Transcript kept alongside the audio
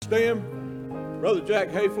stand. Brother Jack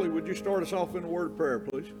Hafley, would you start us off in a word of prayer,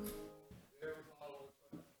 please?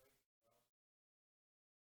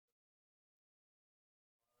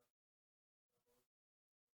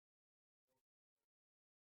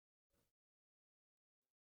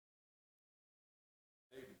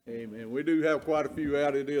 Amen. We do have quite a few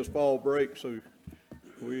out. It is fall break, so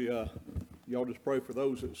y'all just pray for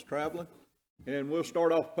those that's traveling. And we'll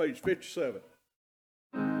start off page 57.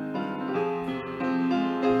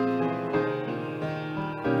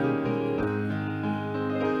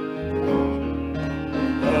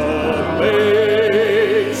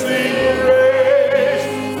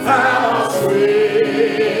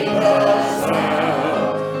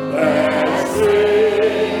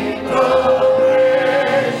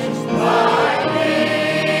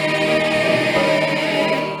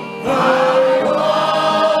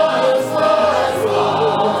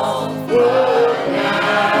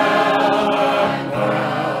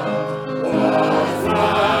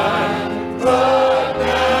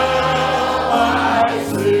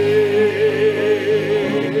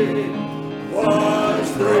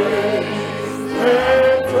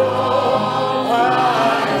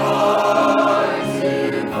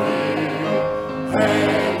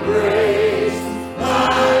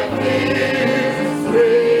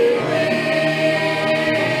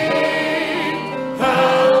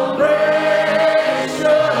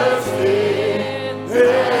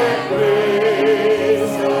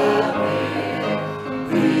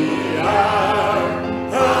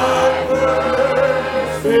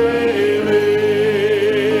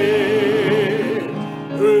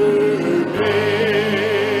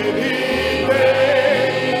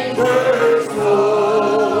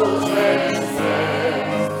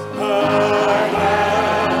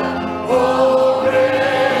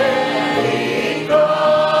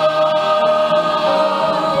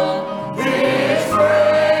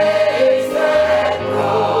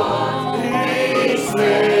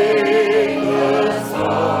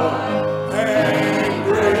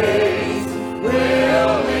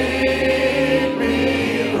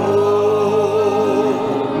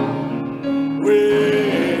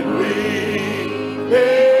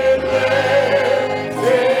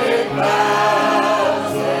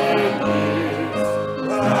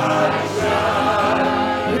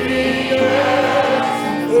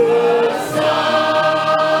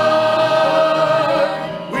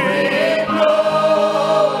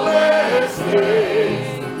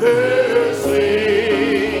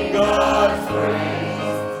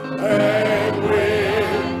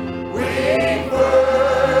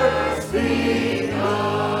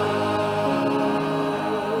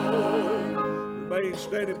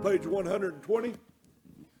 Standing page 120.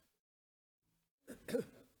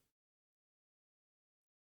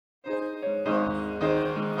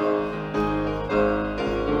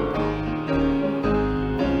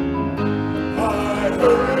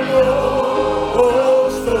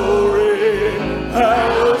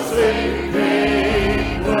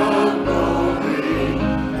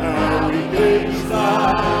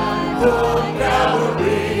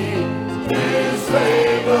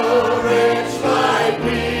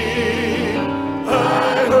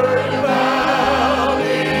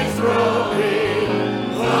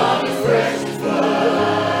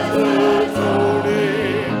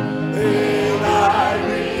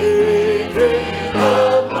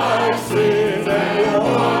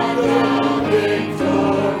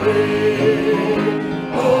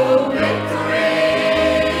 Oh,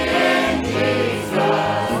 victory in Jesus.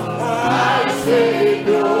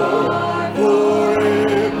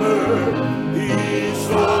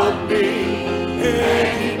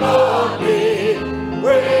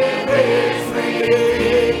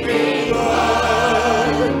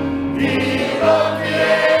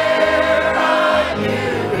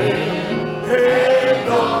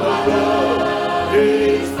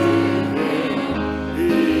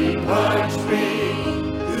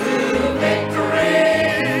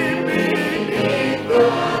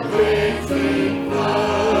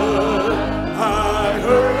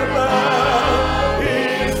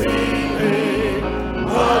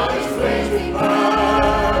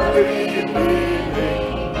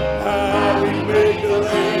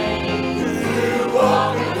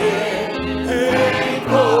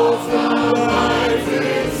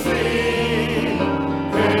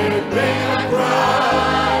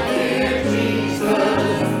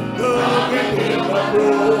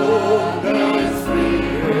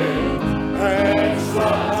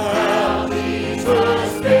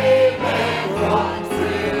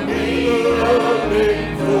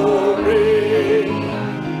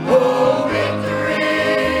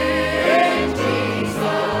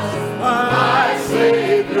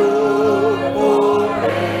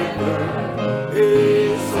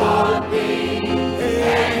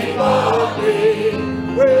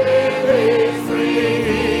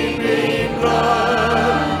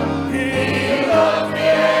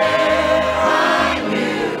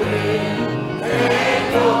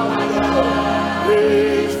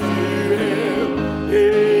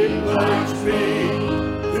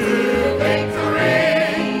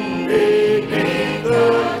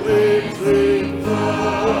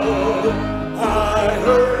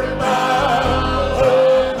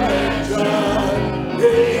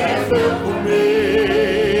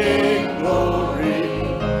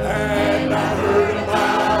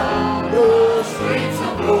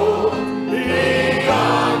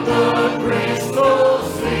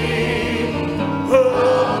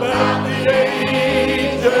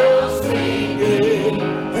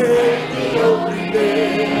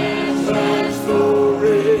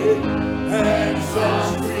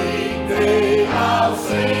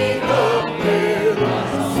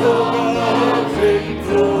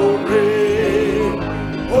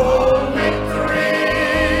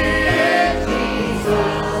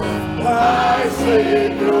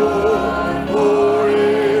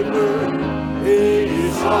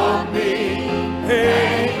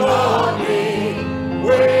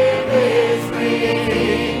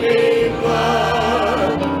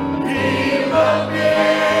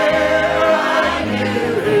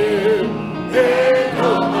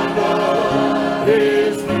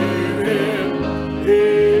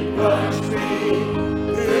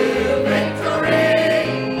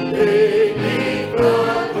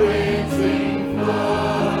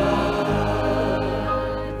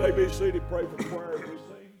 Pray for prayer as we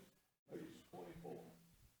sing. Page 24.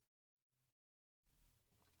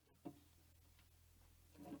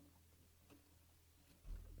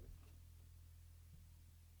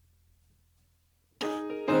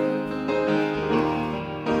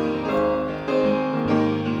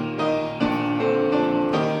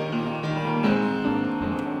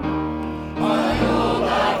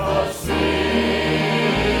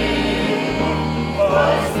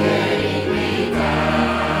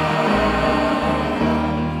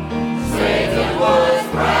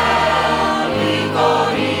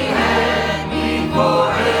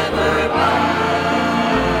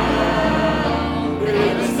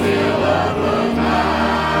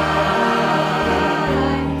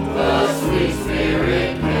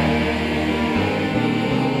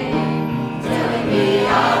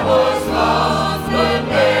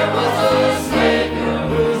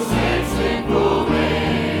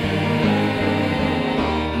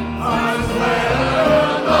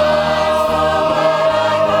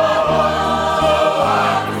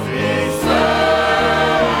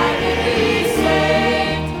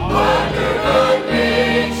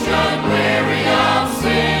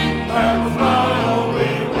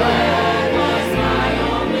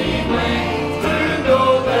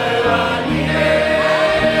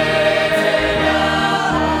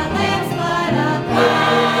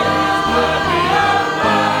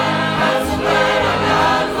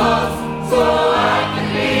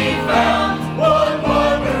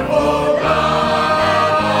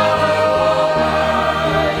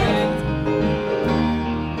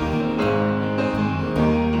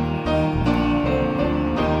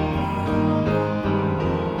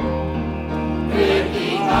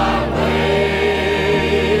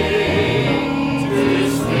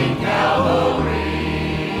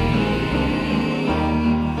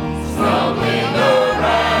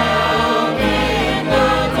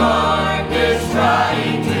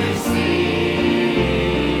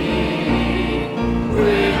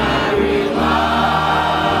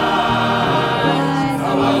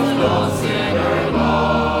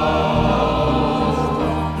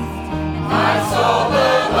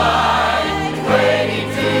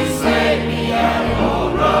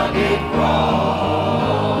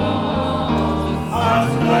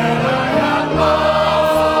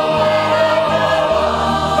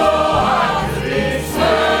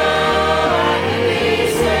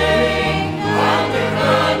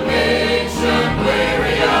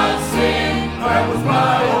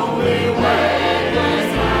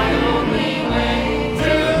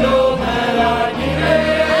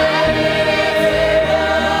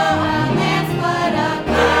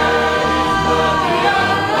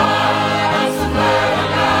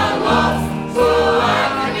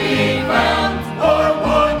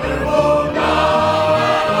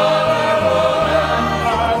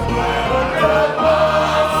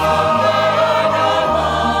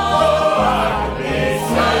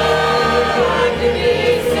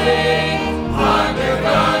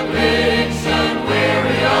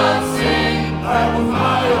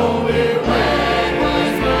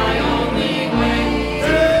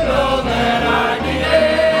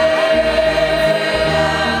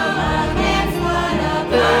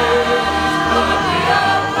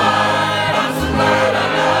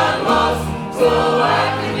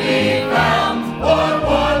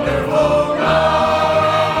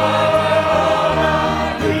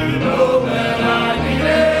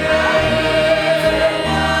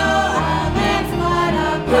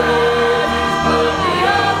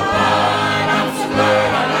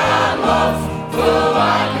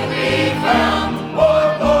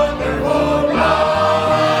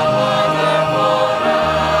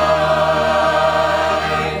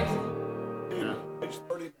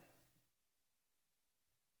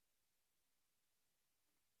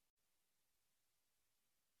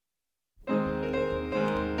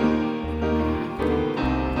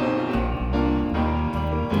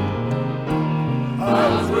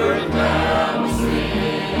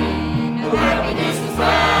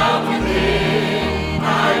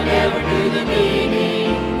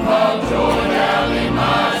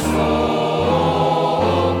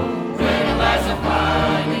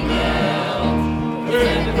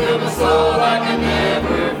 soul like I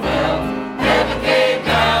never felt. Heaven came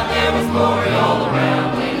down, there was glory all around,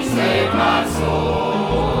 and He saved my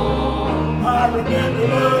soul. I remember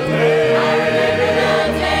the day.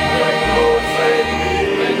 When the Lord saved me.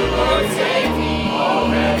 When the Lord saved me. All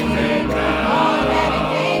heaven came down.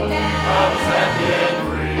 I was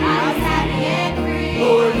happy and free.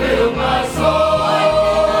 Lord filled my soul.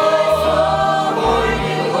 Lord,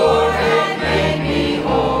 the Lord had made me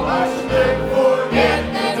whole. I should never forget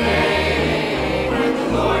The day when the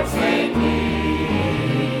Lord saved me.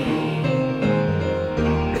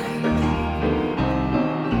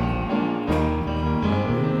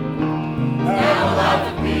 Now a life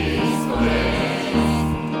of peacefulness,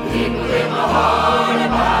 deep within my heart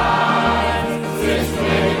abides. Since the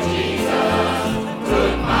day that Jesus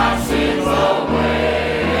took my sins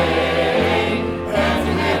away, and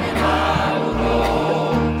to heaven I will go,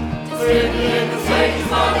 to sing in the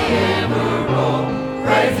saints on the emerald,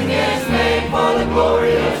 praising His name for the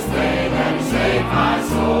glorious day that He saved my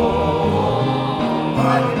soul.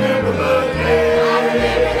 I remember the day.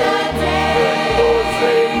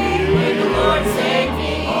 When the Lord saved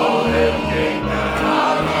me, All heaven came down.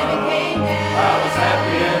 I was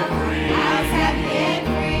happy and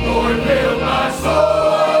free. Lord filled my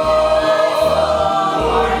soul.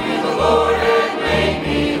 Lord, you the Lord had made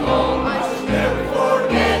me whole. I should never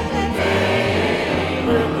forget The day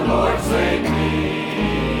when the Lord saved me.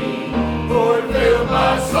 Lord filled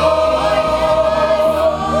my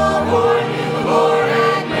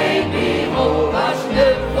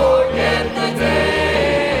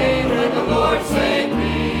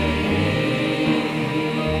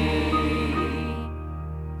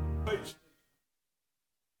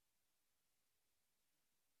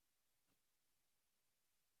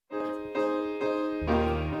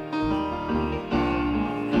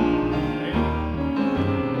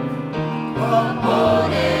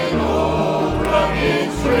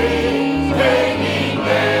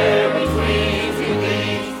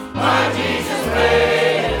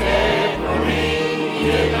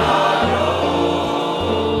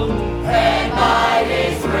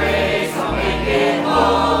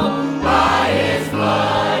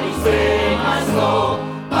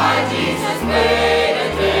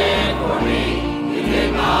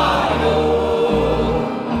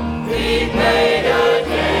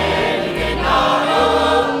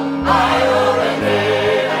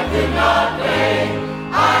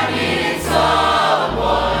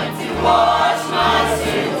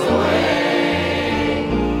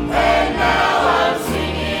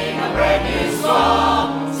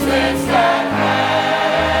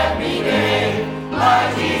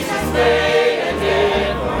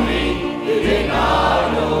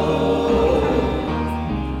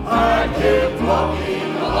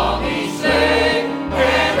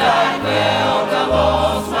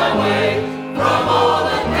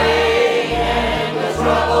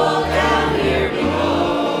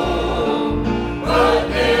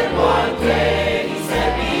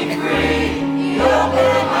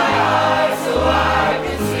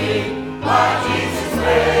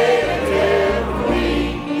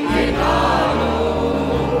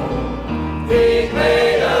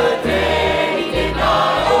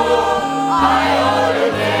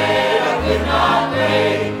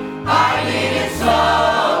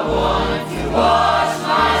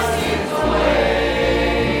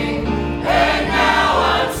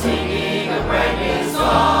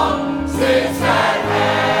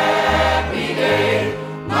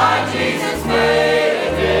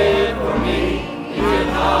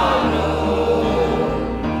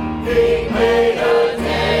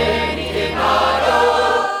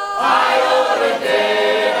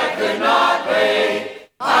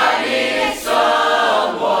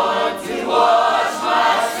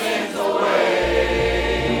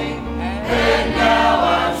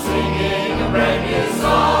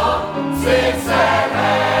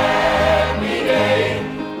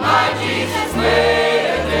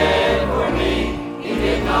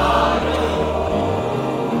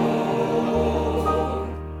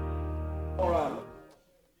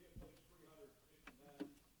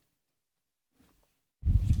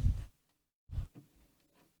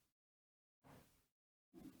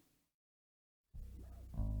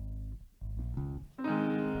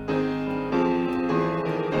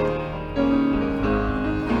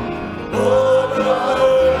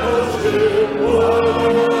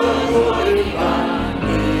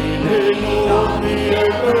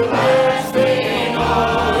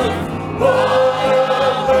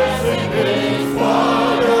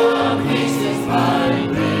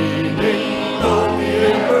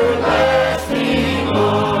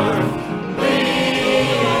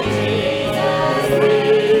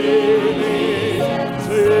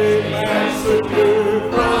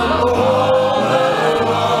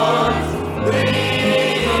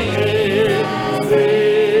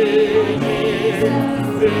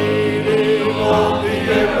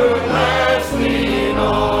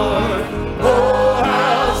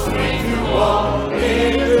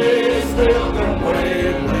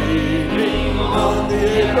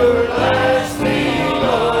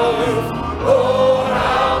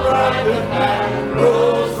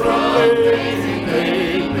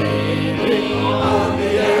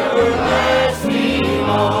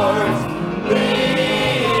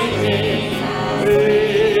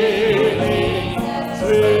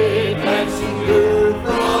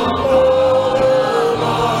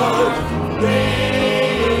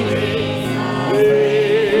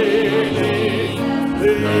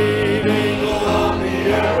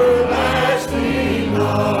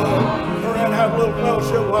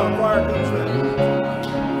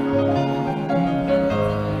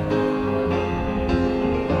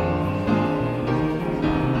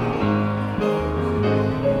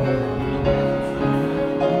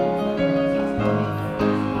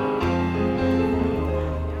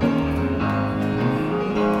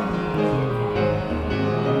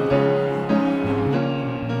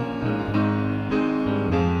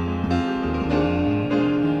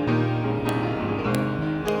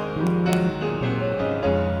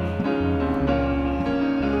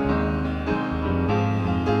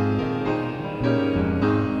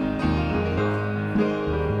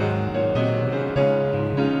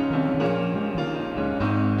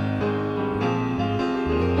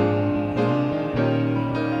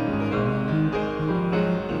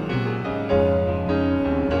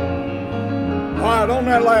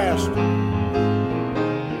that last.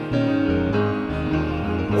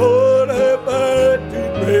 What have I to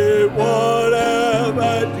pay? What have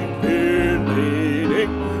I to fear?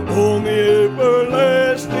 Leaning on the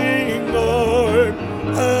everlasting arm,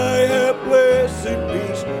 I have blessed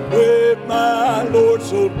peace with my Lord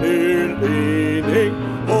so dear. Leaning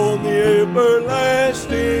on the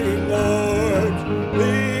everlasting arms,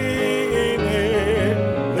 leaning,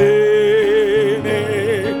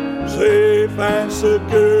 safe and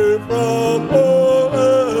secure from all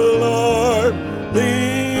alarm.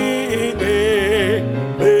 Leaning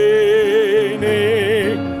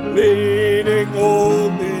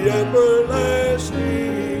on the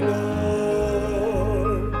everlasting arms.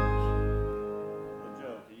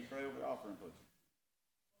 Joe, can you pray over the offering, please?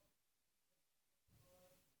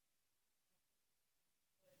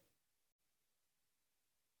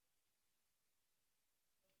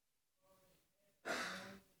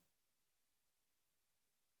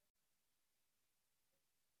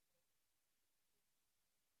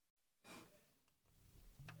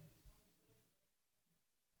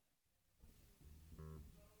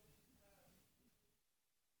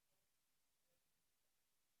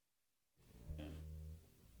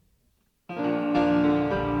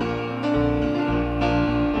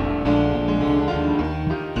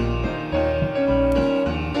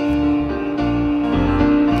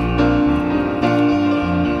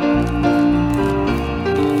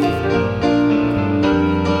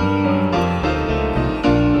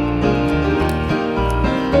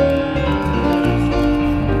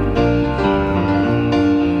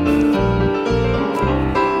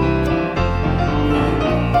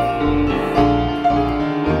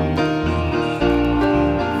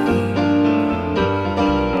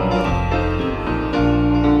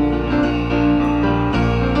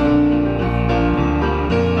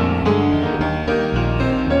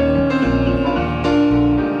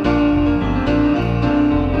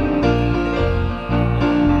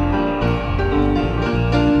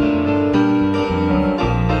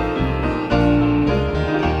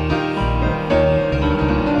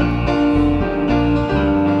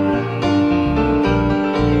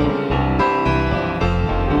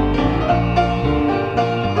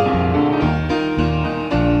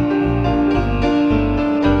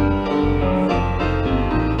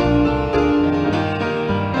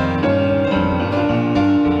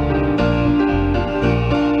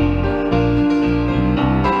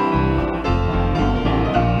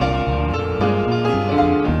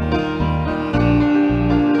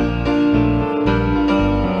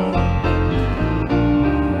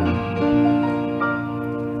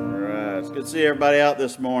 See everybody out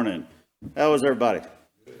this morning. How was everybody?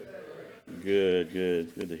 Good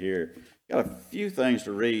to hear. Got a few things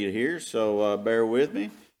to read here, so bear with me.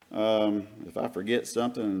 If I forget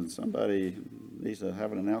something and somebody needs to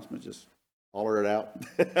have an announcement, just holler it out.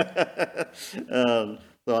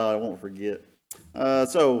 So I won't forget.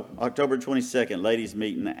 So October 22nd, ladies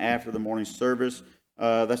meeting after the morning service.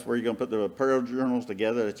 That's where you're going to put the prayer journals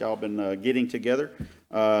together that y'all been getting together.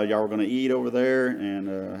 Y'all are going to eat over there and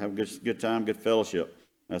have a good time, good fellowship.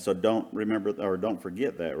 So don't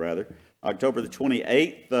forget that, rather. October the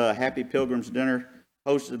 28th, Happy Pilgrims Dinner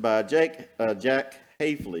hosted by Jack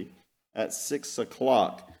Hafley at 6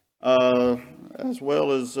 o'clock. As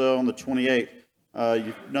well as on the 28th,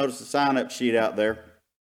 you notice the sign-up sheet out there.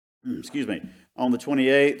 Excuse me. On the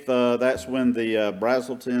 28th, that's when the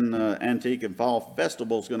Brazelton Antique and Fall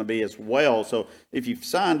Festival is going to be as well. So if you've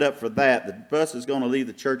signed up for that, the bus is going to leave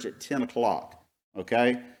the church at 10 o'clock.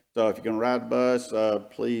 Okay? So if you're going to ride the bus,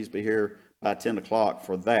 please be here by 10 o'clock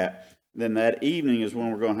for that. Then that evening is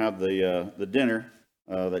when we're going to have the dinner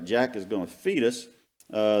that Jack is going to feed us.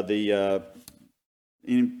 The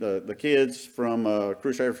kids from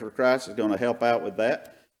Crusader for Christ is going to help out with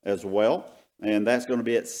that as well. And that's going to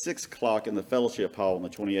be at 6 o'clock in the fellowship hall on the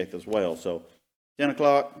 28th as well. So 10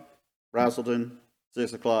 o'clock, Brazelton,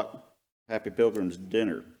 6 o'clock, Happy Pilgrims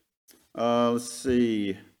Dinner. Let's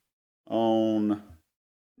see. On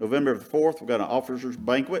November the 4th, we've got an officers'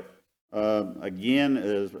 banquet. Again,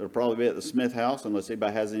 it'll probably be at the Smith House unless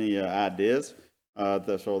anybody has any ideas.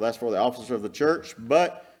 So that's for the officers of the church.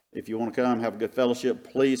 But if you want to come, have a good fellowship,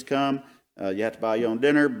 please come. You have to buy your own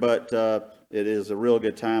dinner, but it is a real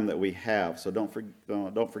good time that we have. So don't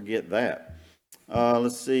forget that.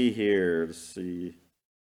 Let's see here.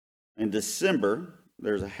 In December,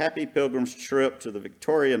 there's a Happy Pilgrims trip to the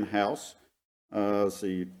Victorian House. Let's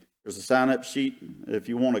see. There's a sign-up sheet if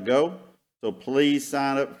you want to go. So please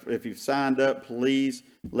sign up. If you've signed up, please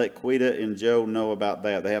let Quita and Joe know about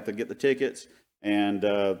that. They have to get the tickets, and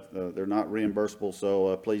they're not reimbursable.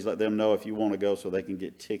 So please let them know if you want to go so they can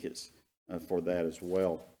get tickets for that as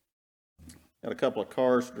well. Got a couple of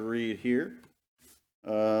cards to read here.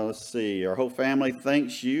 Let's see. Our whole family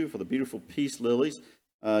thanks you for the beautiful peace lilies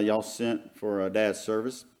y'all sent for Dad's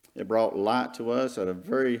service. It brought light to us at a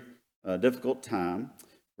very difficult time.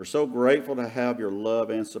 We're so grateful to have your love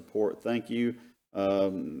and support. Thank you,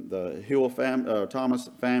 the Hill Thomas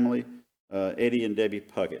family, Eddie and Debbie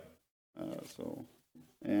Puckett.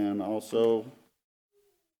 And also,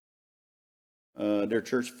 dear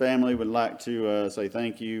church family, would like to say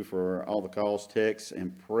thank you for all the calls, texts,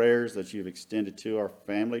 and prayers that you've extended to our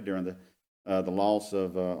family during the loss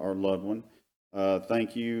of our loved one.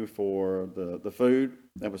 Thank you for the food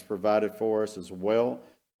that was provided for us as well.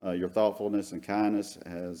 Your thoughtfulness and kindness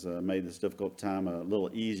has made this difficult time a little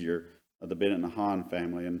easier. The Bennett and the Hahn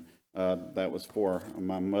family, and that was for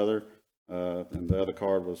my mother, and the other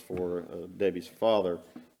card was for Debbie's father.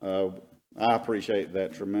 I appreciate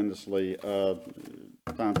that tremendously.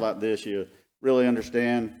 Times like this, you really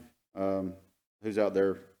understand who's out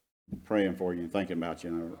there praying for you and thinking about you,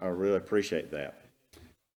 and I really appreciate that.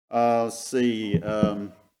 Let's see.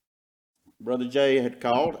 Brother Jay had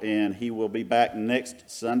called, and he will be back next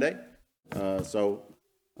Sunday. And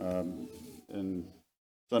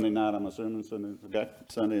Sunday night, I'm assuming,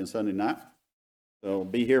 Sunday and Sunday night. So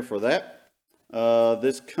be here for that.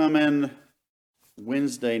 This coming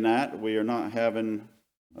Wednesday night, we are not having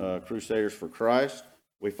Crusaders for Christ.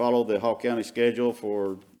 We follow the Hall County schedule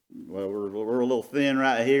for, well, we're a little thin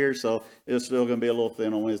right here, so it's still going to be a little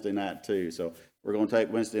thin on Wednesday night too. So we're going to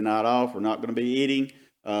take Wednesday night off. We're not going to be eating,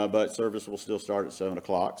 but service will still start at 7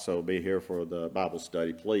 o'clock, so be here for the Bible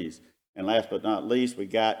study, please. And last but not least, we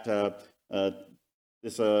got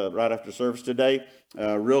this right after service today,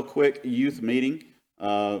 real quick youth meeting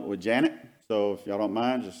with Janet. So if y'all don't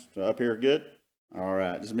mind, just up here, good? All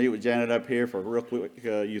right, just meet with Janet up here for a real quick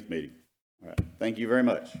youth meeting. All right, thank you very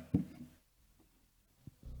much.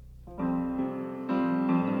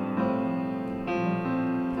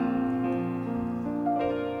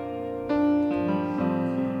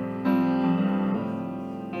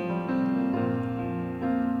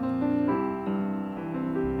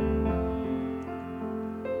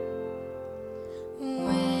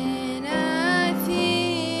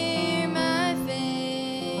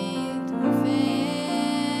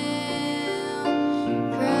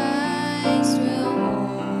 Christ will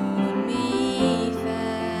hold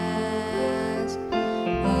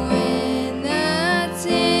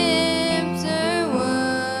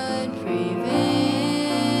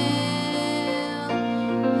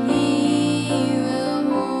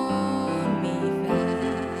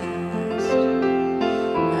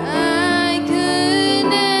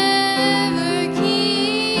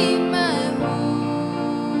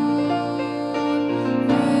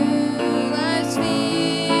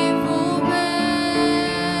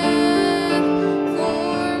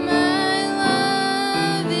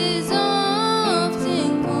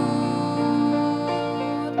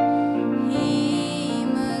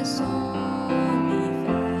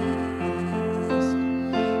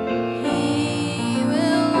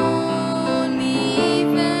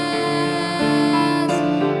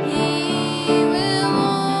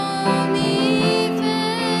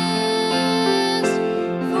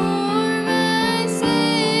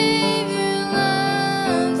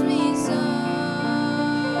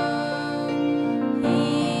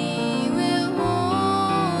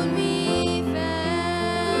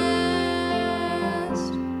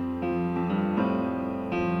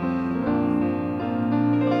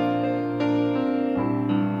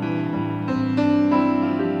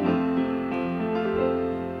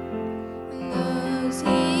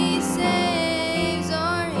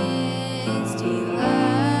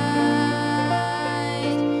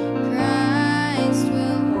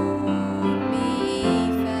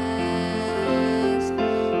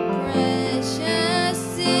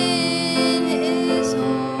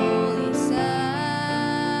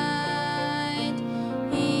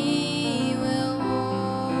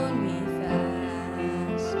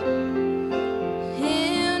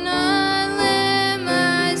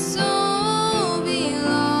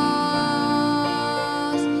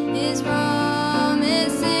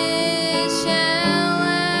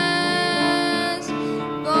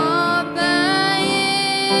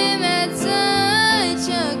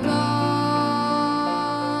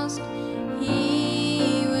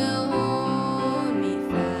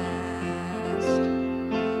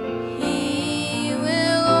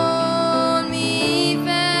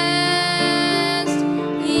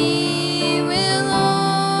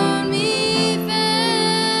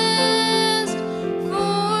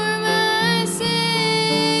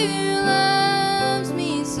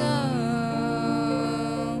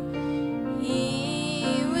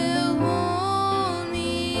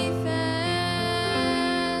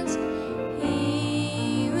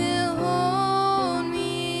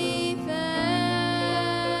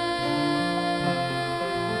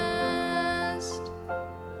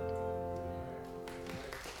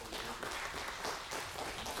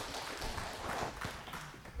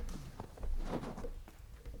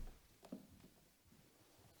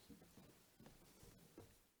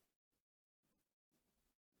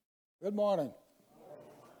Good morning.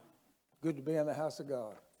 Good to be in the house of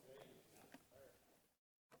God.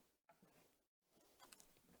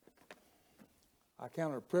 I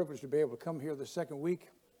count it a privilege to be able to come here the second week.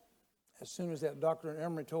 As soon as that doctor in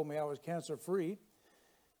Emory told me I was cancer-free,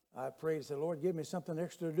 I prayed, said, Lord, give me something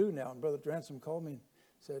extra to do now. And Brother Ransom called me and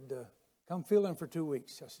said, come fill in for 2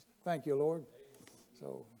 weeks. I said, thank you, Lord.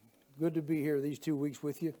 So good to be here these 2 weeks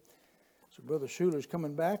with you. So Brother Schuler's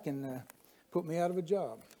coming back and put me out of a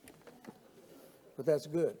job. But that's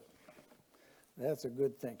good. That's a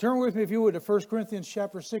good thing. Turn with me, if you would, to 1 Corinthians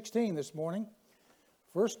chapter 16 this morning.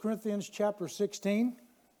 1 Corinthians chapter 16.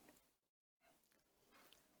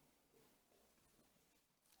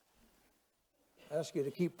 I ask you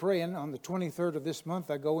to keep praying. On the 23rd of this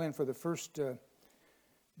month, I go in for the first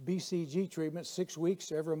BCG treatment, 6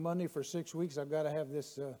 weeks. Every Monday for 6 weeks, I've got to have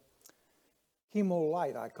this chemo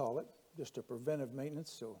light, I call it, just a preventive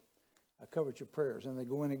maintenance. So I covered your prayers. And they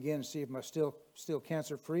go in again and see if I'm still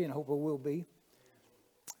cancer-free, and hope I will be.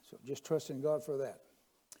 So just trust in God for that.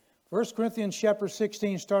 1 Corinthians chapter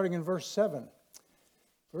 16, starting in verse 7.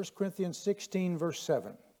 1 Corinthians 16, verse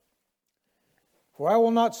 7. For I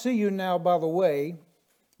will not see you now by the way,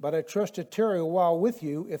 but I trust to tarry a while with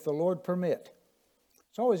you, if the Lord permit.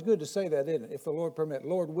 It's always good to say that, isn't it? If the Lord permit,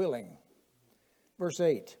 Lord willing. Verse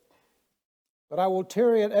 8. But I will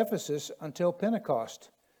tarry at Ephesus until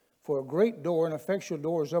Pentecost, for a great door and effectual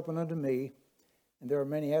door is open unto me, and there are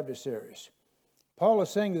many adversaries. Paul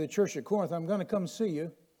is saying to the church at Corinth, I'm going to come see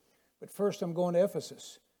you, but first I'm going to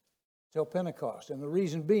Ephesus till Pentecost. And the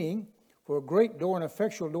reason being, for a great door and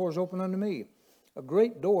effectual door is open unto me. A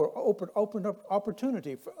great door, open up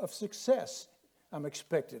opportunity of success, I'm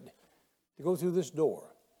expected to go through this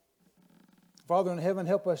door. Father in heaven,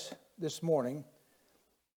 help us this morning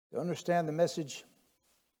to understand the message,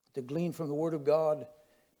 to glean from the Word of God.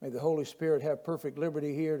 May the Holy Spirit have perfect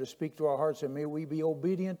liberty here to speak to our hearts, and may we be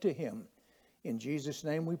obedient to Him. In Jesus'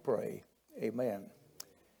 name we pray. Amen.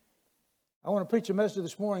 I want to preach a message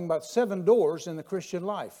this morning about 7 doors in the Christian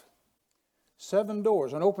life. 7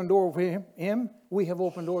 doors. An open door with Him. We have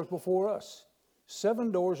open doors before us.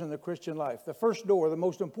 7 doors in the Christian life. The first door, the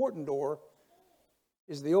most important door,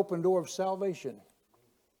 is the open door of salvation.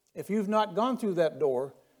 If you've not gone through that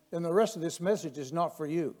door, then the rest of this message is not for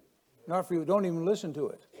you. Not for you. Don't even listen to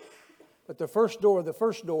it. But the first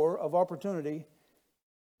door of opportunity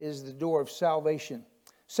is the door of salvation.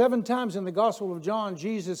 7 times in the Gospel of John,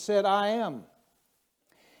 Jesus said, I am.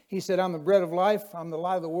 He said, I'm the bread of life. I'm the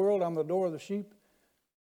light of the world. I'm the door of the sheep.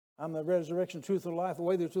 I'm the resurrection, truth, of life, the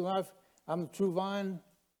way, the truth, and life. I'm the true vine.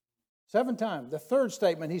 7 times. The third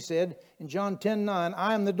statement, he said in John 10:9,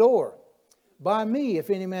 I am the door. By me, if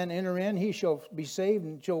any man enter in, he shall be saved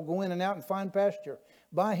and shall go in and out and find pasture.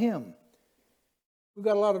 By Him. We've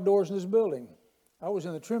got a lot of doors in this building. I was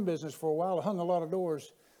in the trim business for a while. I hung a lot of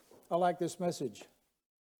doors. I like this message.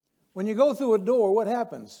 When you go through a door, what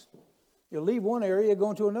happens? You leave one area, go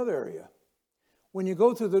into another area. When you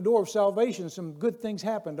go through the door of salvation, some good things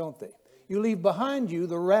happen, don't they? You leave behind you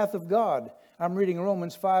the wrath of God. I'm reading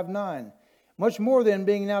Romans 5:9. Much more than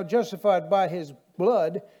being now justified by His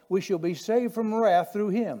blood, we shall be saved from wrath through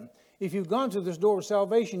Him. If you've gone through this door of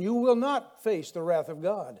salvation, you will not face the wrath of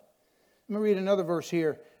God. Let me read another verse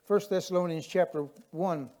here. 1 Thessalonians chapter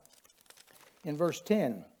 1 in verse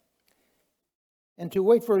 10. And to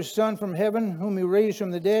wait for His Son from heaven, whom He raised from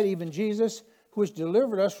the dead, even Jesus, who has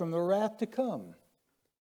delivered us from the wrath to come.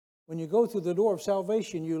 When you go through the door of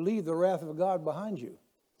salvation, you leave the wrath of God behind you.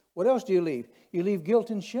 What else do you leave? You leave guilt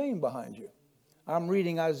and shame behind you. I'm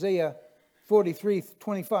reading Isaiah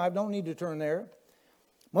 43:25. Don't need to turn there.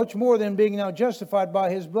 Much more than being now justified by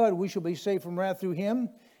His blood, we shall be saved from wrath through Him.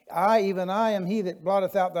 I, even I, am He that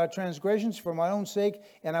blotteth out thy transgressions for my own sake,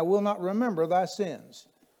 and I will not remember thy sins.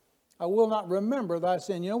 I will not remember thy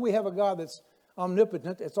sin. You know, we have a God that's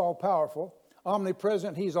omnipotent, it's all-powerful,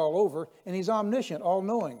 omnipresent, He's all over, and He's omniscient,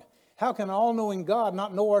 all-knowing. How can an all-knowing God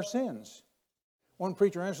not know our sins? One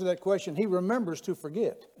preacher answered that question, He remembers to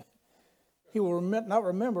forget. He will not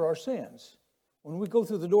remember our sins. When we go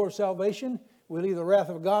through the door of salvation, we leave the wrath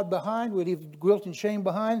of God behind, we leave guilt and shame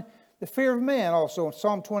behind. The fear of man also. In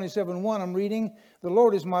Psalm 27:1, I'm reading, the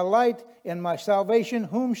Lord is my light and my salvation,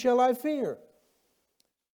 whom shall I fear?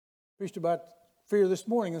 Preached about fear this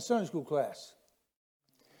morning in Sunday school class.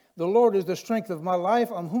 The Lord is the strength of my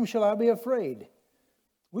life, on whom shall I be afraid?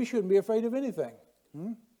 We shouldn't be afraid of anything.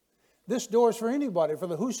 This door is for anybody, for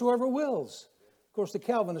the whosoever wills. Of course, the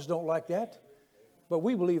Calvinists don't like that, but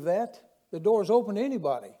we believe that. The door is open to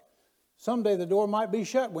anybody. Someday the door might be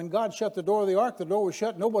shut. When God shut the door of the ark, the door was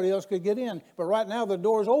shut. Nobody else could get in. But right now the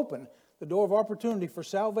door is open. The door of opportunity for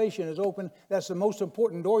salvation is open. That's the most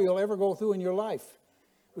important door you'll ever go through in your life.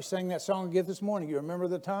 We sang that song again this morning. You remember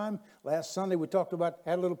the time? Last Sunday we talked about,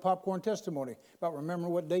 had a little popcorn testimony about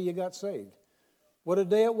remembering what day you got saved. What a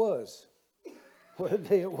day it was. What a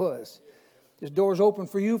day it was. This door is open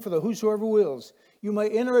for you, for the whosoever wills. You may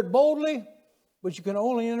enter it boldly, but you can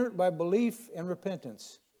only enter it by belief and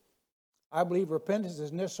repentance. I believe repentance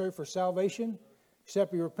is necessary for salvation.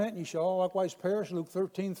 Except you repent, you shall all likewise perish, Luke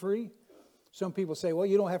 13:3. Some people say, well,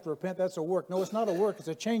 you don't have to repent, that's a work. No, it's not a work, it's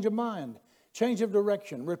a change of mind, change of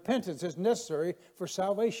direction. Repentance is necessary for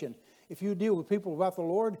salvation. If you deal with people about the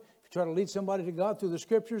Lord, if you try to lead somebody to God through the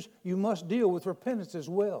Scriptures, you must deal with repentance as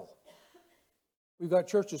well. We've got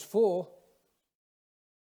churches full,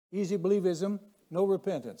 easy believism, no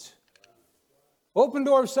repentance. Open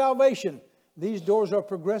door of salvation. These doors are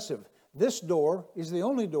progressive. This door is the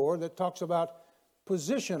only door that talks about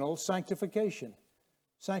positional sanctification.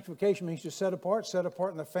 Sanctification means you're set apart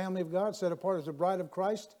in the family of God, set apart as the bride of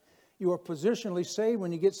Christ. You are positionally saved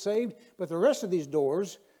when you get saved. But the rest of these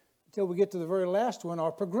doors, until we get to the very last one,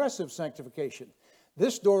 are progressive sanctification.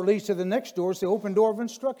 This door leads to the next door. It's the open door of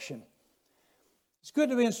instruction. It's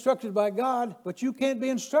good to be instructed by God, but you can't be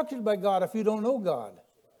instructed by God if you don't know God.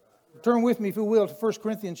 Turn with me, if you will, to 1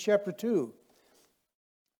 Corinthians chapter 2.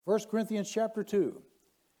 1 Corinthians chapter 2.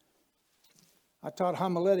 I taught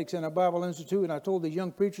homiletics in a Bible Institute, and I told the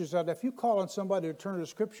young preachers that if you call on somebody to turn to the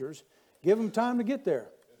Scriptures, give them time to get there.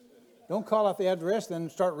 Don't call out the address, then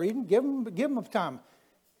start reading. Give them time.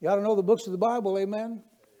 You ought to know the books of the Bible, amen?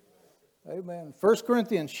 Amen. 1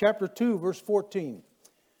 Corinthians chapter 2, verse 14.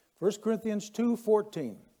 1 Corinthians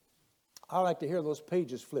 2:14. I like to hear those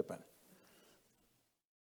pages flipping.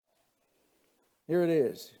 Here it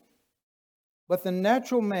is. But the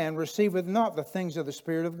natural man receiveth not the things of the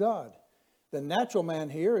Spirit of God. The natural man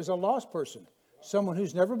here is a lost person, someone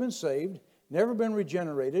who's never been saved, never been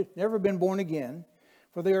regenerated, never been born again.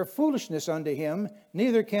 For they are foolishness unto him,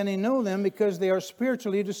 neither can he know them because they are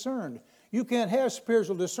spiritually discerned. You can't have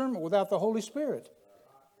spiritual discernment without the Holy Spirit.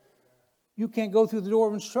 You can't go through the door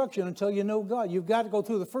of instruction until you know God. You've got to go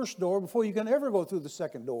through the first door before you can ever go through the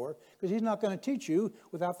second door, because He's not going to teach you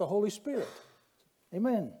without the Holy Spirit.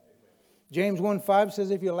 Amen. James 1:5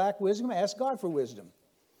 says, if you lack wisdom, ask God for wisdom.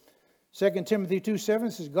 2 Timothy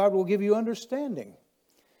 2:7 says, God will give you understanding.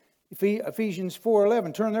 Ephesians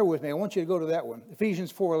 4:11, turn there with me. I want you to go to that one.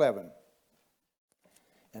 Ephesians 4:11.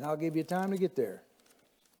 And I'll give you time to get there.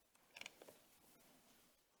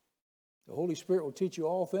 The Holy Spirit will teach you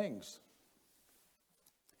all things.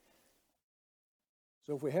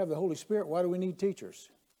 So if we have the Holy Spirit, why do we need teachers?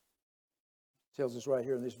 It tells us right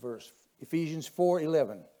here in this verse. Ephesians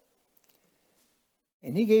 4:11.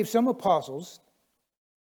 And He gave some apostles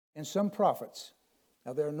and some prophets.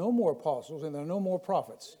 Now there are no more apostles and there are no more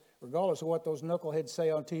prophets, regardless of what those knuckleheads say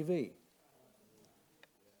on TV.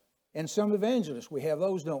 And some evangelists, we have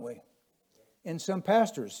those, don't we? And some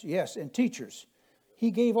pastors, yes, and teachers.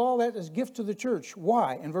 He gave all that as gift to the church.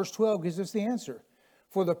 Why? And verse 12 gives us the answer.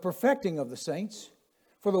 For the perfecting of the saints,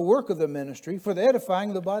 for the work of the ministry, for the edifying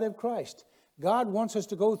of the body of Christ. God wants us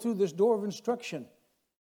to go through this door of instruction.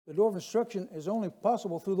 The door of instruction is only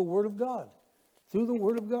possible through the Word of God. Through the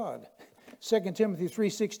Word of God. 2 Timothy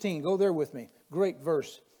 3:16. Go there with me. Great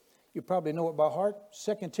verse. You probably know it by heart.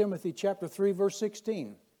 2 Timothy chapter 3, verse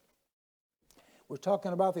 16. We're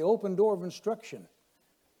talking about the open door of instruction.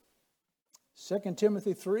 2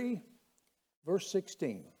 Timothy 3, verse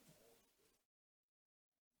 16.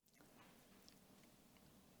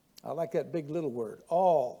 I like that big little word.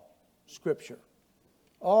 All Scripture.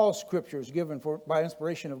 All Scripture is given by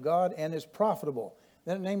inspiration of God and is profitable.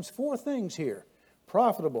 Then it names 4 things here.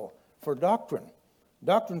 Profitable for doctrine.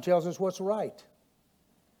 Doctrine tells us what's right.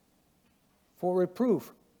 For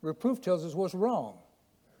reproof. Reproof tells us what's wrong.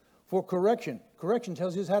 For correction. Correction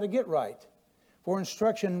tells us how to get right. For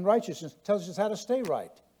instruction in righteousness tells us how to stay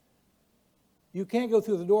right. You can't go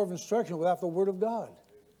through the door of instruction without the Word of God.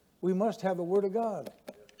 We must have the Word of God.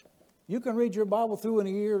 You can read your Bible through in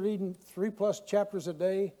a year, reading 3+ chapters a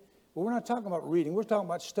day. But we're not talking about reading. We're talking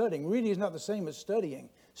about studying. Reading is not the same as studying.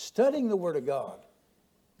 Studying the Word of God.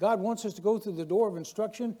 God wants us to go through the door of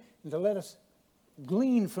instruction and to let us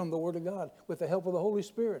glean from the Word of God with the help of the Holy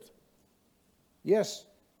Spirit. Yes,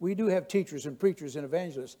 we do have teachers and preachers and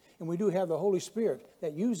evangelists, and we do have the Holy Spirit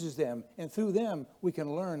that uses them, and through them we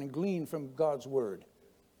can learn and glean from God's Word.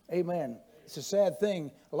 Amen. It's a sad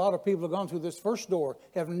thing. A lot of people have gone through this first door,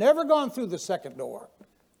 have never gone through the second door.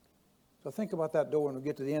 So think about that door when we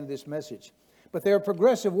get to the end of this message. But they're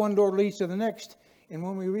progressive. One door leads to the next. And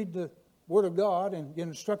when we read the Word of God and get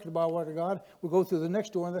instructed by the Word of God, we go through the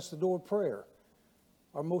next door, and that's the door of prayer.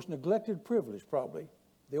 our most neglected privilege probably,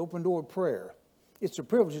 the open door of prayer. It's a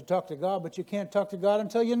privilege to talk to God, but you can't talk to God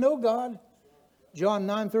until you know God. John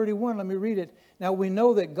 9:31, let me read it. Now we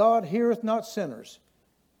know that God heareth not sinners.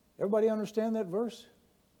 Everybody understand that verse?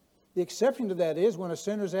 The exception to that is when a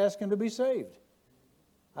sinner's asking to be saved.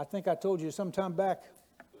 I think I told you some time back,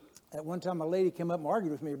 at one time a lady came up and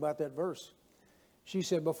argued with me about that verse. She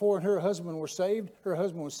said before her husband were saved, her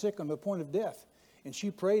husband was sick on the point of death. And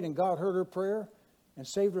she prayed and God heard her prayer and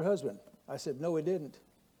saved her husband. I said, no, he didn't.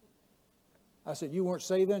 I said, you weren't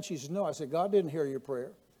saved then? She said, no. I said, God didn't hear your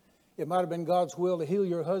prayer. It might have been God's will to heal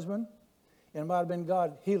your husband. And it might have been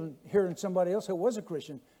God hearing somebody else who was a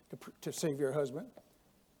Christian to save your husband.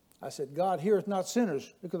 I said, God heareth not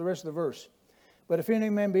sinners. Look at the rest of the verse. But if any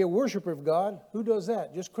man be a worshiper of God, who does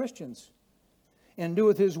that? Just Christians. And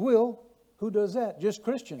doeth his will, who does that? Just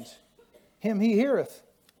Christians. Him he heareth.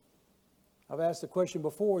 I've asked the question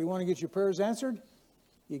before. You want to get your prayers answered?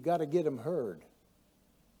 You got to get them heard.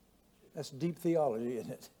 That's deep theology,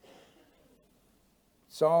 isn't it?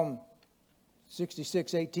 Psalm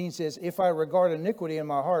 66:18 says, if I regard iniquity in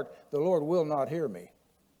my heart, the Lord will not hear me.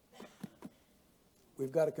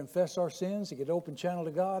 We've got to confess our sins, to get an open channel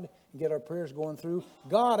to God, and get our prayers going through.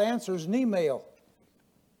 God answers an email.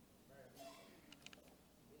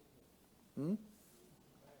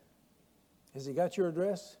 Has he got your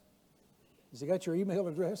address? Has he got your email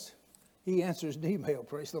address? He answers an email,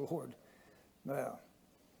 praise the Lord. Now,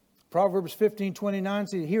 Proverbs 15:29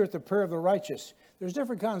 says, he heareth the prayer of the righteous. There's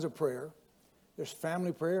different kinds of prayer. There's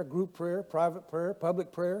family prayer, group prayer, private prayer,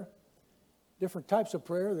 public prayer. Different types of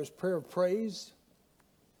prayer. There's prayer of praise,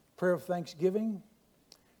 prayer of thanksgiving,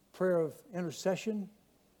 prayer of intercession,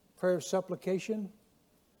 prayer of supplication.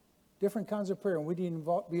 Different kinds of prayer, and we need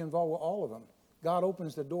to be involved with all of them. God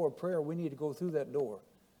opens the door of prayer. We need to go through that door.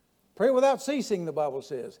 Pray without ceasing, the Bible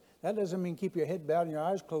says. That doesn't mean keep your head bowed and your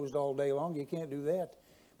eyes closed all day long. You can't do that.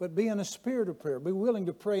 But be in a spirit of prayer. Be willing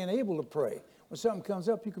to pray and able to pray. When something comes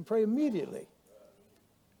up, you can pray immediately.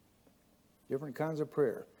 Different kinds of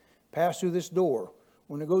prayer. Pass through this door.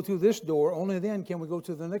 When we go through this door, only then can we go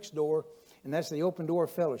to the next door, and that's the open door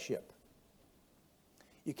of fellowship.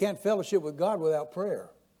 You can't fellowship with God without prayer.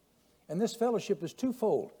 And this fellowship is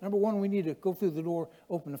twofold. Number one, we need to go through the door,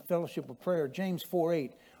 open the fellowship of prayer. James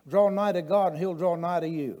 4:8. Draw nigh to God, and he'll draw nigh to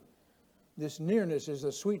you. This nearness is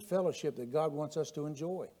a sweet fellowship that God wants us to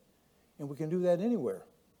enjoy. And we can do that anywhere.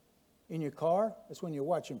 In your car, that's when you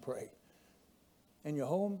watch and pray. In your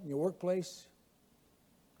home, in your workplace,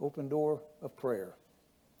 open door of prayer.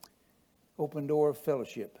 Open door of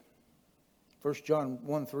fellowship. 1 John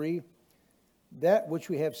 1:3. That which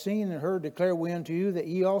we have seen and heard declare we unto you, that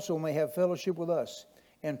ye also may have fellowship with us.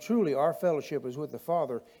 And truly our fellowship is with the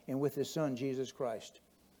Father and with his Son, Jesus Christ.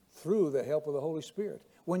 Through the help of the Holy Spirit.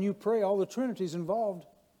 When you pray, all the Trinity is involved.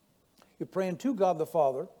 You're praying to God the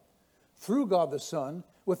Father, through God the Son,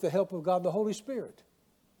 with the help of God the Holy Spirit.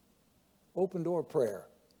 Open door prayer.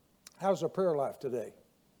 How's our prayer life today?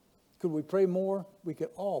 Could we pray more? We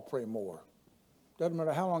could all pray more. Doesn't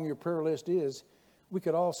matter how long your prayer list is. We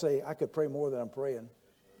could all say, I could pray more than I'm praying.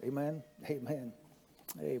 Amen? Amen.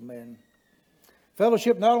 Amen.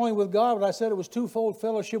 Fellowship not only with God, but I said it was twofold,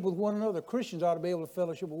 fellowship with one another. Christians ought to be able to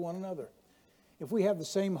fellowship with one another. If we have the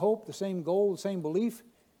same hope, the same goal, the same belief,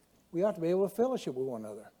 we ought to be able to fellowship with one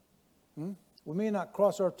another. We may not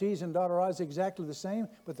cross our T's and dot our I's exactly the same,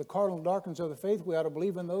 but the cardinal doctrines of the faith, we ought to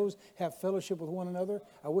believe in those, have fellowship with one another.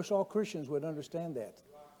 I wish all Christians would understand that.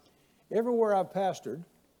 Everywhere I've pastored,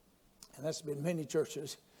 and that's been many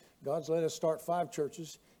churches, God's let us start 5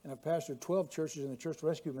 churches, and I've pastored 12 churches in the church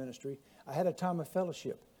rescue ministry. I had a time of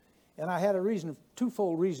fellowship. And I had a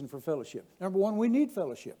twofold reason for fellowship. Number one, we need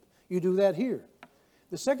fellowship. You do that here.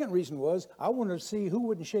 The second reason was, I wanted to see who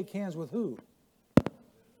wouldn't shake hands with who.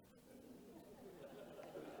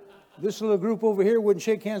 This little group over here wouldn't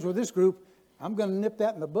shake hands with this group. I'm going to nip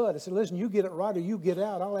that in the bud. I said, listen, you get it right or you get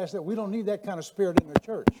out. I'll ask that. We don't need that kind of spirit in the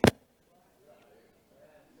church.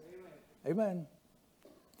 Amen.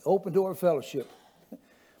 Open door fellowship.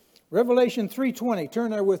 Revelation 3:20.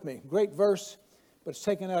 Turn there with me. Great verse, but it's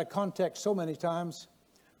taken out of context so many times.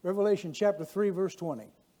 Revelation chapter 3, verse 20.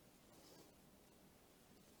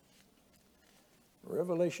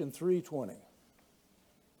 Revelation 3:20.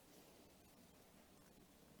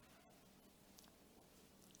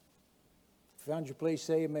 Found your place,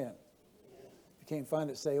 say amen. If you can't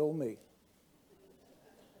find it, say, oh me.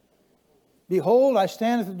 Behold, I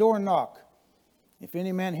stand at the door and knock. If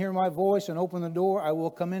any man hear my voice and open the door, I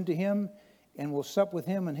will come into him and will sup with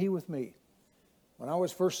him and he with me. When I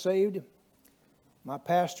was first saved, my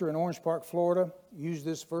pastor in Orange Park, Florida, used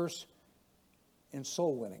this verse in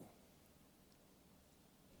soul winning.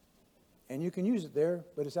 And you can use it there,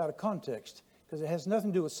 but it's out of context because it has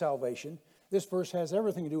nothing to do with salvation. This verse has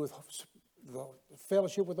everything to do with the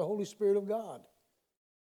fellowship with the Holy Spirit of God.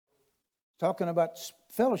 Talking about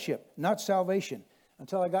fellowship, not salvation.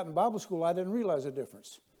 Until I got in Bible school, I didn't realize the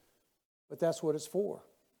difference. But that's what it's for.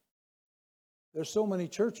 There's so many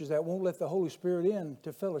churches that won't let the Holy Spirit in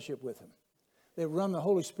to fellowship with Him. They run the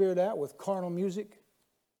Holy Spirit out with carnal music,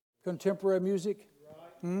 contemporary music.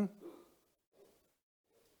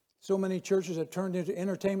 So many churches have turned into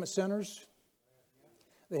entertainment centers.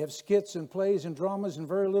 They have skits and plays and dramas and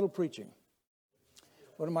very little preaching.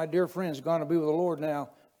 One of my dear friends gone to be with the Lord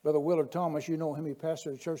now, Brother Willard Thomas, you know him, he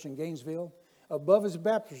pastored a church in Gainesville. Above his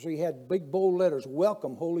baptistry, he had big bold letters,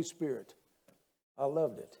 "Welcome, Holy Spirit." I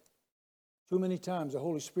loved it. Too many times the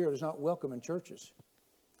Holy Spirit is not welcome in churches.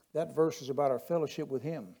 That verse is about our fellowship with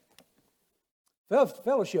Him.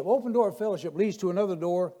 Fellowship, open door of fellowship leads to another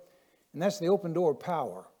door, and that's the open door of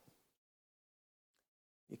power.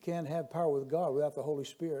 You can't have power with God without the Holy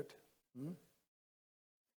Spirit. You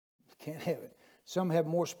can't have it. Some have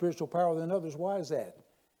more spiritual power than others. Why is that?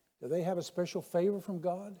 Do they have a special favor from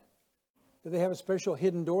God? Do they have a special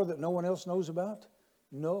hidden door that no one else knows about?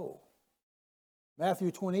 No.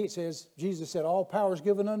 Matthew 28 says, Jesus said, all power is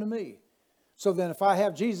given unto me. So then if I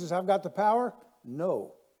have Jesus, I've got the power?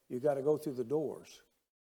 No. You've got to go through the doors.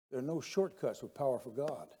 There are no shortcuts with power for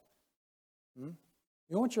God. You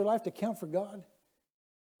want your life to count for God?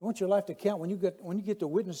 You want your life to count when you get to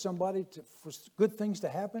witness somebody for good things to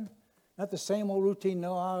happen? Not the same old routine,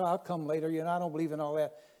 no, I'll come later, I don't believe in all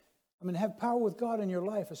that. I mean, have power with God in your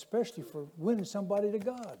life, especially for winning somebody to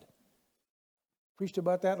God. Preached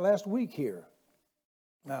about that last week here.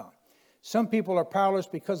 Now, some people are powerless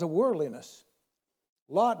because of worldliness.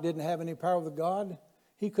 Lot didn't have any power with God.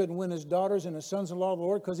 He couldn't win his daughters and his sons-in-law of the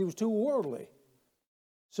Lord because he was too worldly.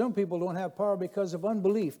 Some people don't have power because of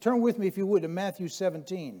unbelief. Turn with me, if you would, to Matthew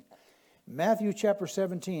 17. Matthew chapter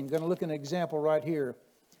 17. Going to look at an example right here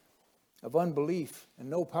of unbelief and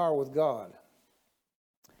no power with God.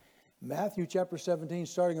 Matthew chapter 17,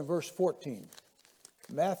 starting in verse 14.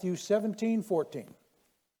 Matthew 17, 14.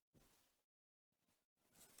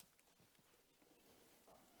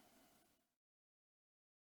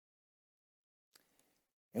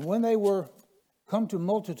 And when they were come to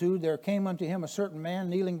multitude, there came unto him a certain man,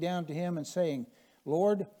 kneeling down to him and saying,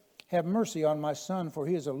 Lord, have mercy on my son, for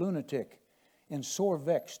he is a lunatic and sore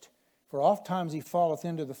vexed. For oft times he falleth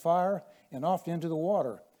into the fire, and oft into the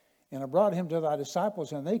water. And I brought him to thy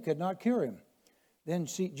disciples, and they could not cure him. Then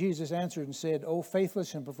Jesus answered and said, O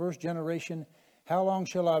faithless and perverse generation, how long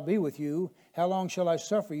shall I be with you? How long shall I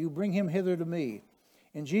suffer you? Bring him hither to me.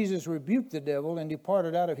 And Jesus rebuked the devil, and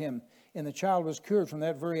departed out of him. And the child was cured from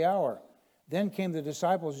that very hour. Then came the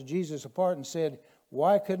disciples of Jesus apart and said,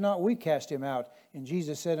 Why could not we cast him out? And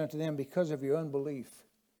Jesus said unto them, Because of your unbelief.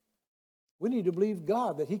 We need to believe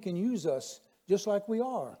God that He can use us just like we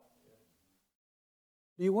are.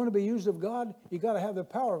 Do you want to be used of God? You got to have the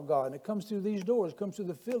power of God. And it comes through these doors. It comes through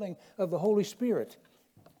the filling of the Holy Spirit.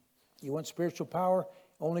 You want spiritual power?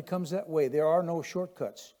 Only comes that way. There are no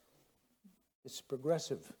shortcuts. It's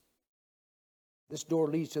progressive. This door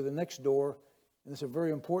leads to the next door, and it's a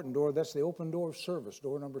very important door. That's the open door of service,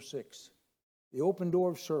 door number 6. The open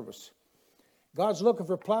door of service. God's looking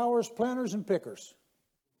for plowers, planters, and pickers.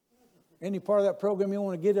 Any part of that program you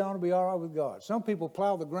want to get on will be all right with God. Some people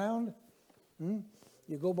plow the ground.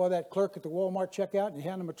 You go by that clerk at the Walmart checkout and you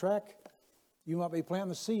hand them a track. You might be planting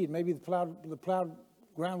the seed. Maybe the plowed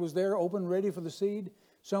ground was there, open, ready for the seed.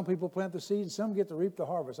 Some people plant the seed, and some get to reap the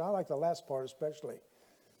harvest. I like the last part especially.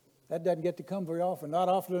 That doesn't get to come very often. Not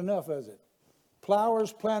often enough, is it?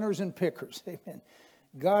 Plowers, planters, and pickers. Amen.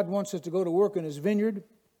 God wants us to go to work in His vineyard.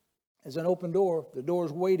 As an open door, the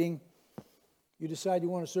door's waiting. You decide you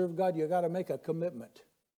want to serve God, you got to make a commitment.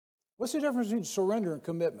 What's the difference between surrender and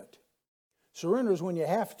commitment? Surrender is when you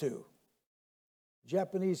have to.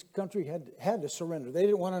 Japanese country had to surrender. They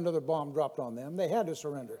didn't want another bomb dropped on them. They had to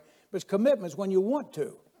surrender. But commitment is when you want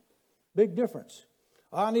to. Big difference.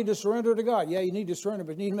 I need to surrender to God. Yeah, you need to surrender,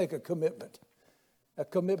 but you need to make a commitment. A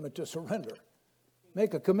commitment to surrender.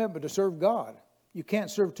 Make a commitment to serve God. You can't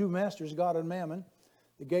serve two masters, God and mammon,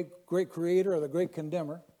 the great creator or the great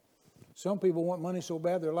condemner. Some people want money so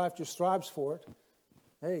bad their life just thrives for it.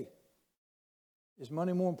 Hey, is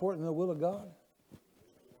money more important than the will of God?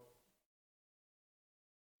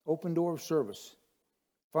 Open door of service.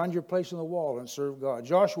 Find your place on the wall and serve God.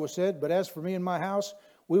 Joshua said, But as for me and my house,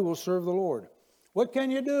 we will serve the Lord. What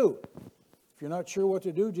can you do? If you're not sure what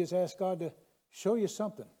to do, just ask God to show you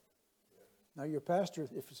something. Now your pastor,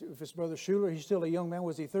 if it's Brother Schuler, he's still a young man.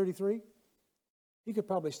 Was he 33? He could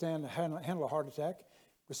probably handle a heart attack.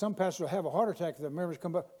 But some pastors will have a heart attack if the members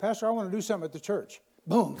come up, Pastor, I want to do something at the church.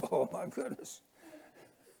 Boom. Oh, my goodness.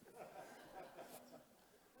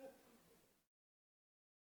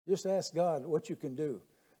 Just ask God what you can do.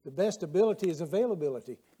 The best ability is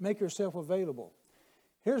availability. Make yourself available.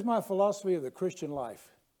 Here's my philosophy of the Christian life.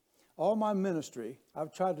 All my ministry,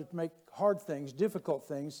 I've tried to make hard things, difficult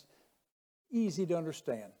things, easy to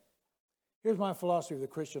understand. Here's my philosophy of the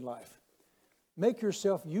Christian life. Make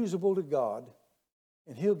yourself usable to God,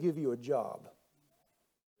 and He'll give you a job.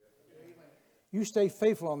 You stay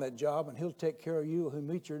faithful on that job, and He'll take care of you. He'll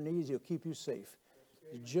meet your needs. He'll keep you safe.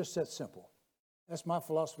 It's just that simple. That's my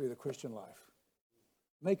philosophy of the Christian life.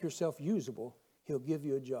 Make yourself usable. He'll give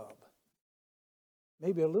you a job.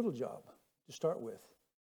 Maybe a little job to start with,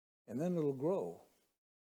 and then it'll grow.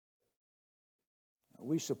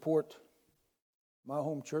 We support my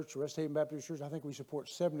home church, Rest Haven Baptist Church. I think we support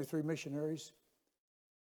 73 missionaries,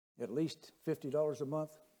 at least $50 a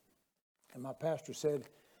month. And my pastor said,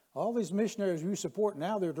 all these missionaries you support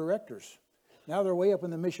now, they're directors. Now they're way up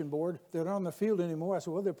in the mission board. They're not on the field anymore. I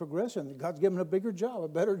said, well, they're progressing. God's given them a bigger job, a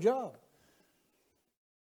better job.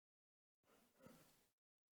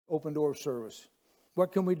 Open door service.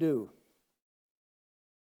 What can we do?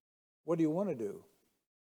 What do you want to do?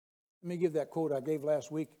 Let me give that quote I gave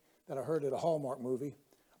last week that I heard at a Hallmark movie.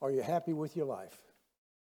 Are you happy with your life?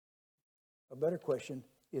 A better question,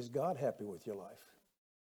 is God happy with your life?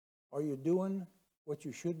 Are you doing what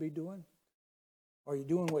you should be doing? Are you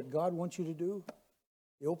doing what God wants you to do?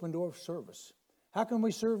 The open door of service. How can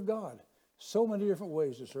we serve God? So many different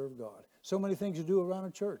ways to serve God. So many things to do around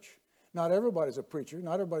a church. Not everybody's a preacher.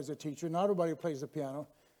 Not everybody's a teacher. Not everybody plays the piano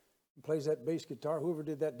and plays that bass guitar. Whoever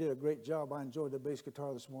did that did a great job. I enjoyed the bass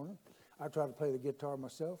guitar this morning. I try to play the guitar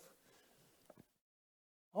myself.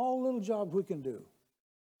 All little jobs we can do.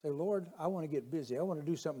 Say, Lord, I want to get busy. I want to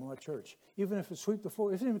do something in my church. Even if it's sweep the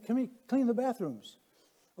floor. If it's even clean the bathrooms.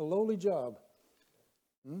 A lowly job.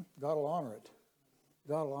 God will honor it.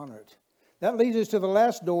 God will honor it. That leads us to the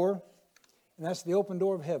last door, and that's the open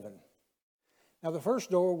door of heaven. Now, the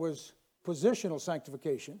first door was positional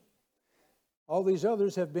sanctification. All these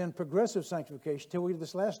others have been progressive sanctification till we get to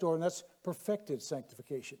this last door, and that's perfected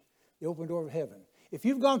sanctification, the open door of heaven. If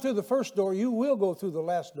you've gone through the first door, you will go through the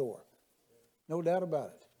last door. No doubt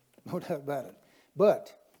about it. No doubt about it.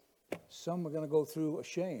 But some are going to go through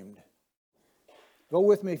ashamed. Go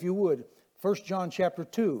with me if you would. 1 John chapter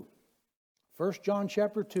 2. 1 John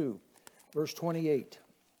chapter 2, verse 28.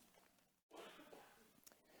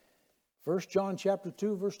 1 John chapter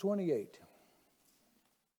 2, verse 28.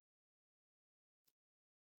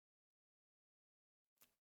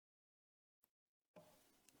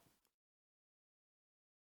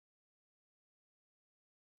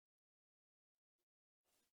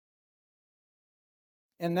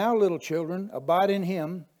 And now, little children, abide in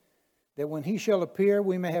Him, that when He shall appear,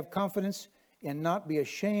 we may have confidence and not be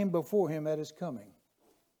ashamed before Him at His coming.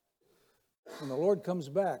 When the Lord comes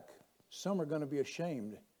back, some are going to be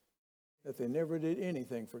ashamed that they never did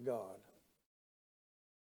anything for God.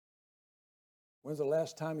 When's the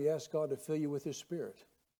last time you asked God to fill you with His Spirit?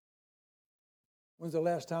 When's the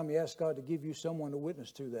last time you asked God to give you someone to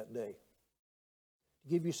witness to that day? To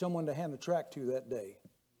give you someone to hand the tract to that day?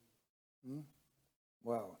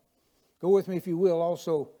 Wow. Go with me, if you will,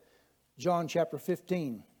 also John chapter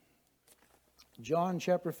 15. John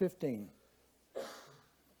chapter 15.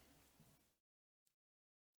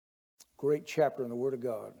 Great chapter in the Word of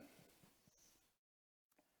God.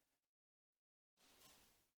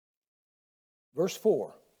 Verse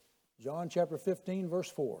 4. John chapter 15, verse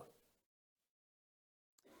 4.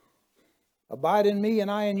 Abide in me and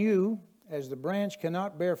I in you, as the branch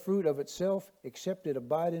cannot bear fruit of itself except it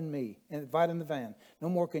abide in me, and abide in the vine. No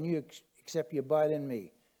more can you except you abide in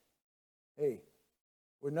me. Hey,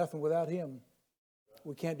 we're nothing without Him.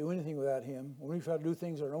 We can't do anything without Him. When we try to do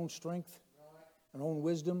things in our own strength, our own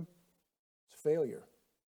wisdom, it's failure.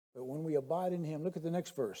 But when we abide in Him, look at the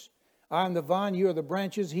next verse. I am the vine, you are the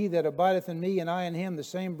branches. He that abideth in me, and I in him, the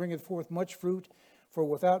same bringeth forth much fruit. For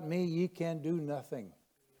without me ye can do nothing.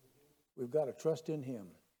 We've got to trust in Him.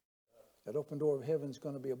 That open door of heaven is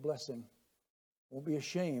going to be a blessing. Won't be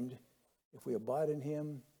ashamed if we abide in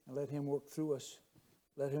Him and let Him work through us.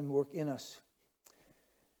 Let Him work in us.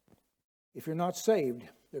 If you're not saved,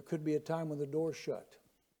 there could be a time when the door is shut.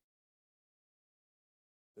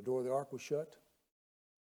 The door of the ark was shut.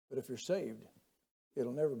 But if you're saved,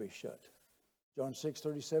 it'll never be shut. John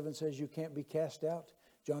 6:37 says you can't be cast out.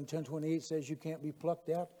 John 10:28 says you can't be plucked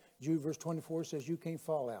out. Jude verse 24 says you can't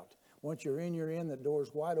fall out. Once you're in, you're in. The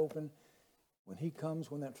door's wide open. When He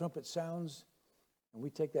comes, when that trumpet sounds, and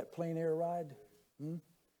we take that plain air ride, be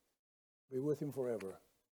with Him forever.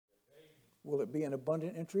 Will it be an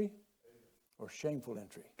abundant entry or shameful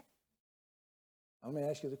entry? I'm going to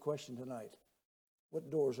ask you the question tonight. What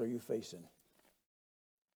doors are you facing?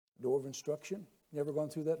 Door of instruction? Never gone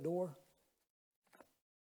through that door?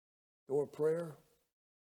 Door of prayer?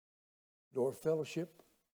 Door of fellowship?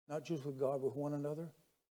 Not just with God, but with one another?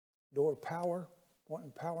 Door of power?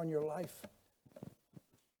 Wanting power in your life?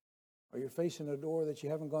 Are you facing a door that you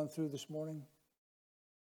haven't gone through this morning?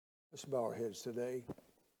 Let's bow our heads today.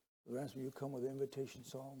 Ransom, you come with the invitation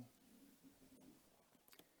song.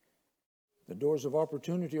 The doors of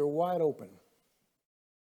opportunity are wide open.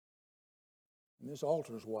 And this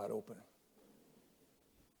altar is wide open.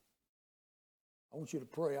 I want you to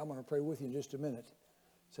pray. I'm going to pray with you in just a minute.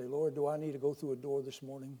 Say, Lord, do I need to go through a door this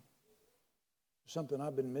morning? Something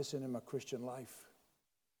I've been missing in my Christian life.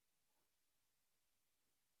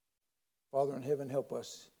 Father in heaven, help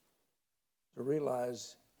us to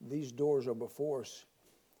realize these doors are before us,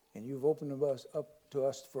 and you've opened us up to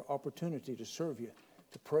us for opportunity to serve you,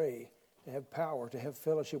 to pray, to have power, to have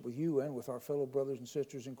fellowship with you and with our fellow brothers and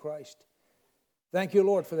sisters in Christ. Thank you,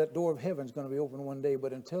 Lord, for that door of heaven is going to be open one day,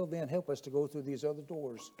 but until then, help us to go through these other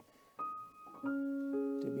doors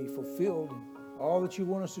to be fulfilled all that you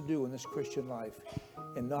want us to do in this Christian life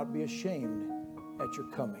and not be ashamed at your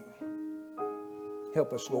coming.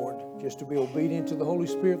 Help us, Lord, just to be obedient to the Holy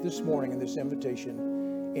Spirit this morning in this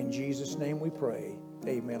invitation. In Jesus' name we pray.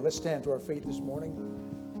 Amen. Let's stand to our feet this morning.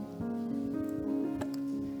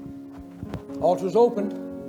 Altar's open.